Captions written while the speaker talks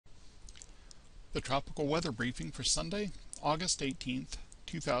The Tropical Weather Briefing for Sunday, August 18th,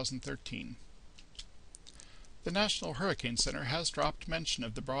 2013. The National Hurricane Center has dropped mention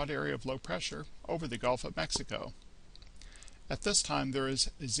of the broad area of low pressure over the Gulf of Mexico. At this time, there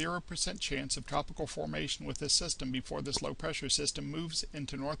is a 0% chance of tropical formation with this system before this low pressure system moves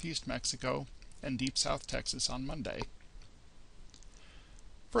into northeast Mexico and deep south Texas on Monday.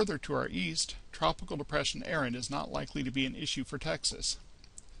 Further to our east, Tropical Depression Erin is not likely to be an issue for Texas.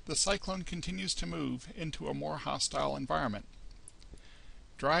 The cyclone continues to move into a more hostile environment.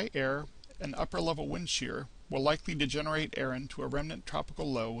 Dry air and upper-level wind shear will likely degenerate Erin to a remnant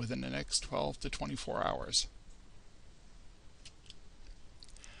tropical low within the next 12 to 24 hours.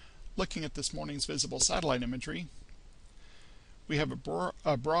 Looking at this morning's visible satellite imagery, we have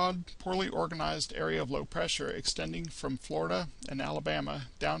a broad, poorly organized area of low pressure extending from Florida and Alabama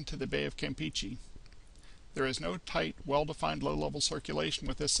down to the Bay of Campeche. There is no tight, well-defined low-level circulation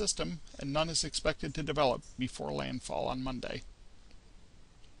with this system, and none is expected to develop before landfall on Monday.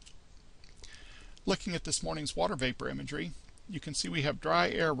 Looking at this morning's water vapor imagery, you can see we have dry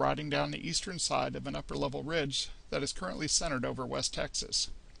air riding down the eastern side of an upper-level ridge that is currently centered over West Texas.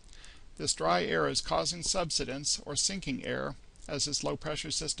 This dry air is causing subsidence, or sinking air, as this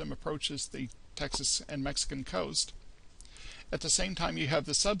low-pressure system approaches the Texas and Mexican coast. At the same time you have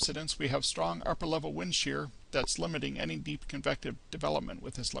the subsidence, we have strong upper-level wind shear that's limiting any deep convective development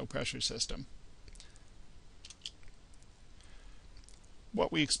with this low-pressure system.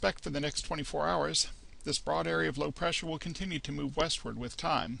 What we expect for the next 24 hours, this broad area of low pressure will continue to move westward with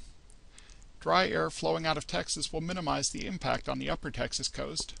time. Dry air flowing out of Texas will minimize the impact on the upper Texas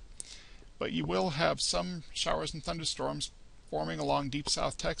coast, but you will have some showers and thunderstorms forming along deep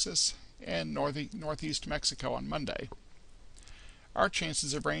south Texas and northeast Mexico on Monday. Our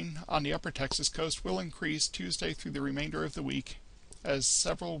chances of rain on the upper Texas coast will increase Tuesday through the remainder of the week as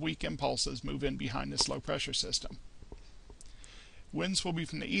several weak impulses move in behind this low pressure system. Winds will be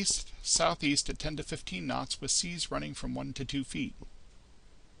from the east-southeast at 10 to 15 knots with seas running from 1 to 2 feet.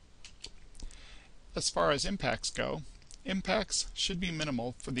 As far as impacts go, impacts should be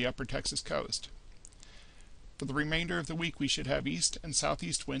minimal for the upper Texas coast. For the remainder of the week we should have east and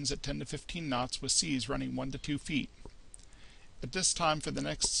southeast winds at 10 to 15 knots with seas running 1 to 2 feet. At this time for the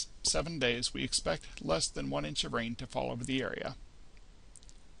next 7 days, we expect less than 1 inch of rain to fall over the area.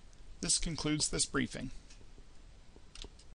 This concludes this briefing.